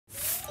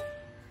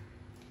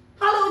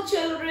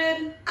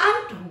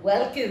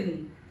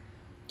welcome.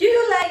 Do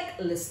you like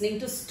listening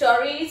to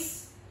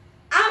stories?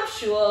 I'm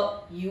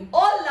sure you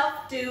all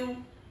love to.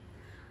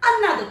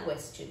 Another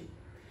question.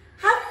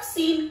 Have you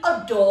seen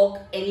a dog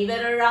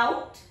anywhere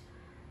around?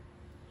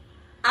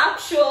 I'm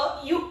sure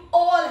you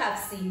all have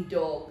seen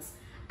dogs.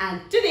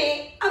 And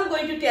today I'm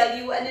going to tell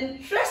you an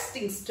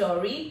interesting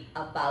story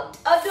about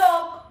a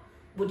dog.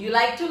 Would you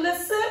like to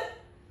listen?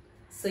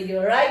 So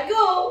here I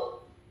go.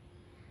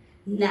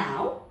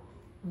 Now,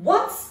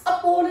 once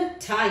upon a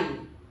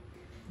time,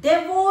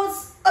 there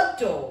was a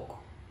dog.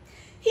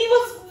 He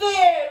was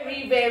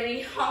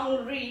very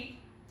hungry.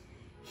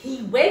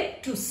 He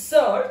went to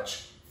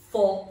search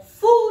for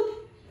food.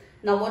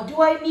 Now, what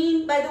do I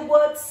mean by the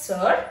word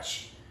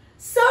search?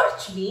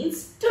 Search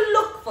means to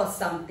look for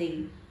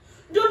something.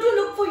 Don't you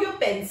look for your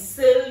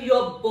pencil,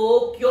 your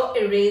book, your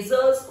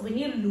erasers when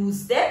you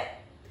lose them?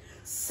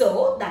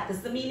 So, that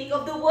is the meaning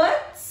of the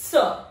word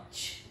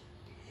search.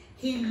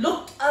 He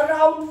looked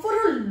around for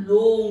a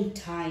long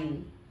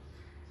time.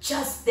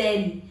 Just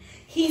then,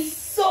 he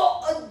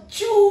saw a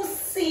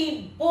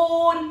juicy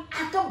bone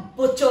at a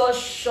butcher's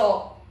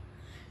shop.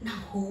 Now,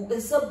 who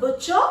is a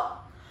butcher?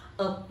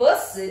 A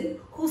person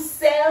who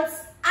sells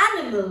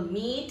animal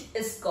meat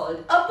is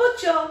called a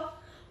butcher.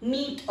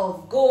 Meat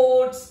of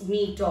goats,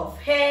 meat of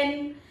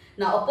hen.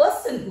 Now, a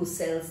person who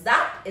sells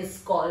that is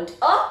called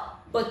a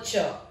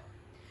butcher.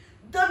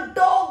 The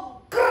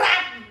dog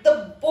grabbed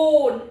the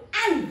bone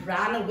and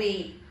ran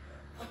away.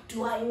 What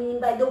do I mean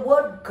by the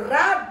word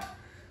grabbed?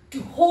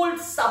 To hold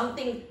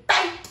something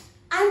tight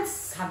and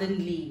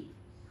suddenly.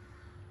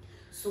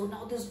 So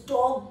now this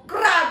dog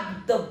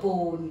grabbed the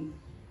bone.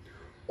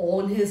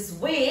 On his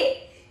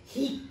way,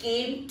 he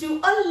came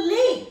to a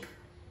lake.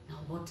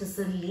 Now what is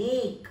a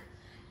lake?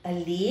 A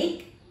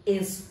lake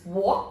is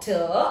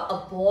water,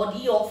 a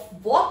body of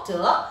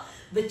water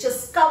which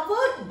is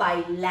covered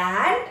by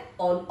land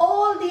on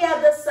all the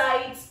other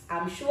sides.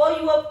 I'm sure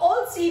you have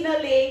all seen a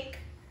lake.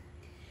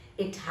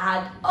 It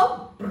had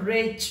a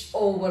bridge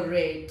over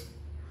it.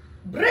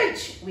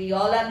 Bridge, we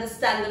all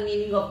understand the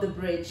meaning of the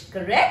bridge,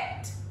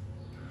 correct?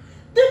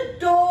 The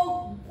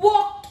dog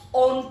walked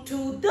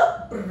onto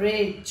the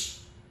bridge.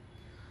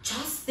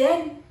 Just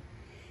then,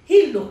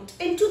 he looked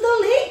into the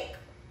lake.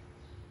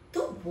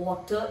 The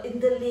water in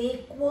the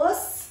lake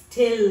was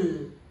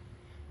still.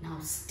 Now,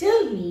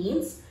 still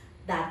means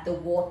that the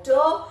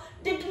water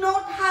did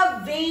not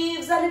have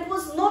waves and it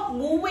was not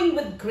moving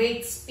with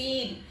great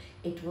speed.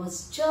 It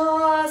was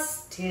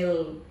just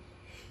still.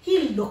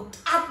 He looked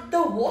at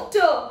the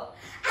water.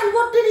 And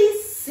what did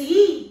he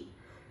see?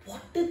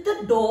 What did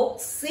the dog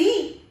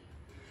see?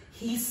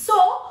 He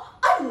saw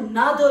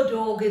another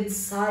dog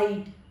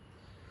inside.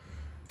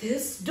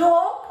 This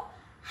dog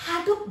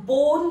had a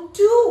bone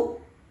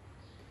too.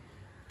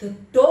 The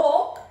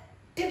dog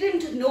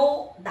didn't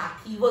know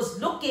that he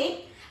was looking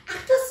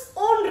at his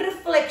own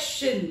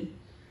reflection.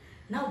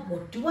 Now,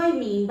 what do I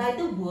mean by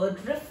the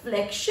word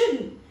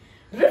reflection?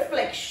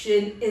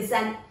 Reflection is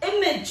an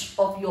image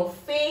of your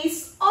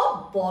face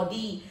or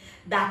body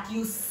that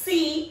you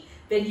see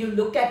when you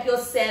look at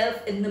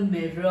yourself in the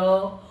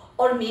mirror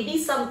or maybe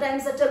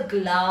sometimes at a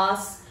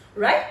glass,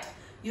 right?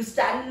 You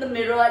stand in the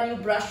mirror and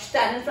you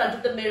stand in front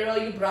of the mirror,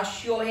 you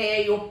brush your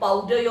hair, you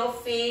powder your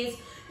face,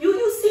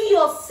 you see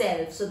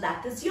yourself. So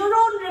that is your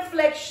own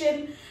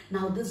reflection.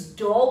 Now this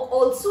dog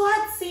also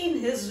had seen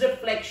his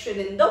reflection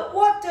in the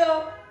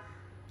water.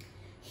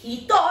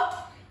 He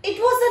thought it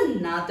was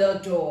another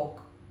dog.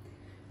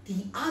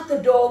 The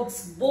other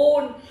dog's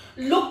bone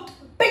looked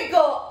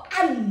bigger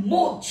and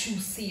more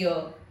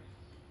juicier.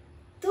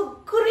 The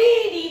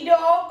greedy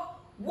dog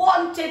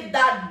wanted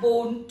that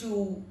bone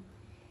too.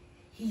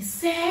 He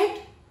said,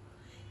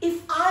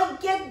 if I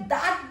get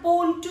that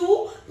bone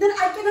too, then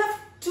I can have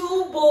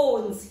two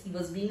bones. He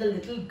was being a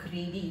little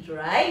greedy,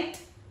 right?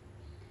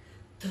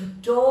 The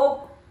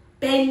dog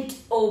bent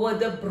over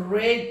the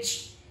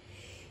bridge.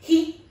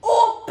 He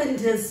opened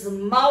his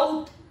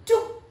mouth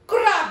to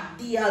grab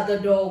the other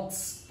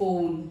dog's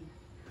bone.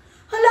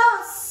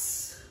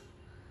 Alas!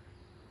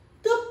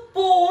 The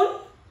bone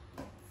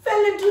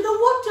fell into the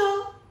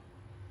water.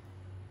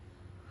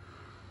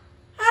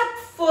 At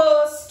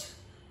first,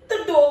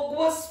 the dog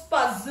was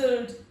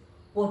puzzled.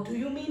 What do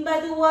you mean by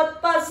the word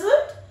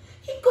puzzled?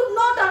 He could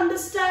not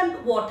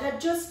understand what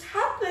had just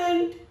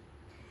happened.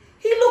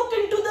 He looked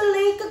into the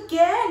lake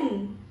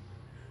again.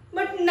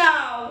 But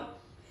now,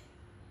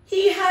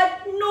 he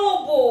had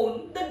no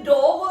bone. The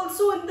dog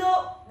also in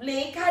the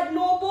lake had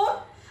no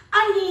bone.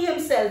 And he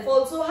himself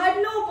also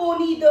had no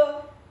bone either.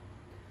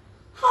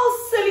 How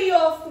silly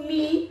of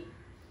me,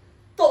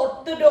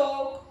 thought the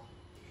dog.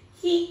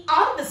 He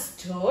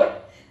understood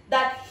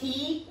that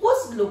he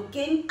was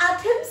looking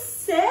at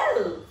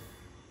himself.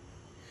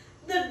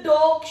 The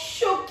dog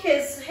shook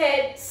his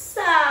head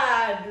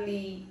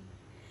sadly.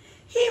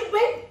 He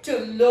went to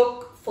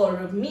look for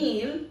a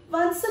meal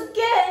once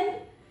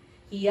again.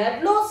 He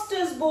had lost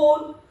his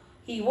bone.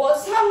 He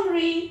was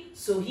hungry,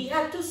 so he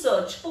had to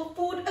search for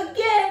food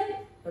again,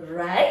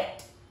 right?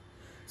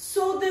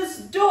 So this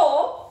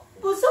dog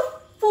was a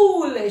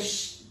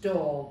foolish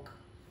dog.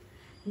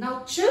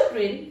 Now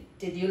children,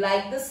 did you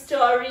like the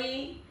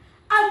story?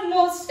 And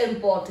most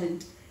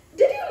important,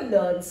 did you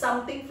learn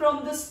something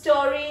from the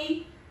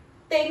story?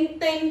 Think,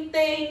 think,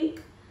 think.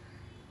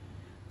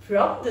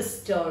 From the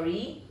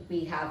story,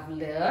 we have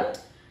learned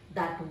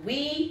that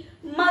we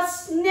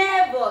must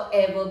never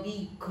ever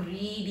be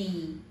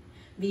greedy.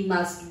 We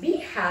must be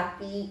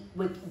happy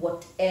with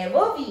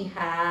whatever we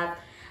have,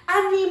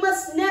 and we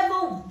must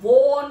never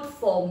want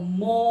for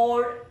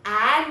more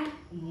and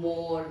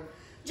more.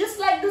 Just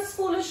like this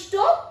foolish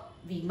dog,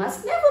 we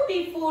must never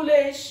be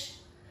foolish.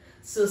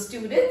 So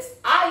students,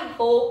 I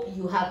hope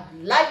you have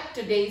liked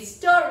today's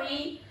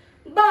story.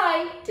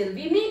 Bye till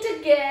we meet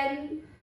again.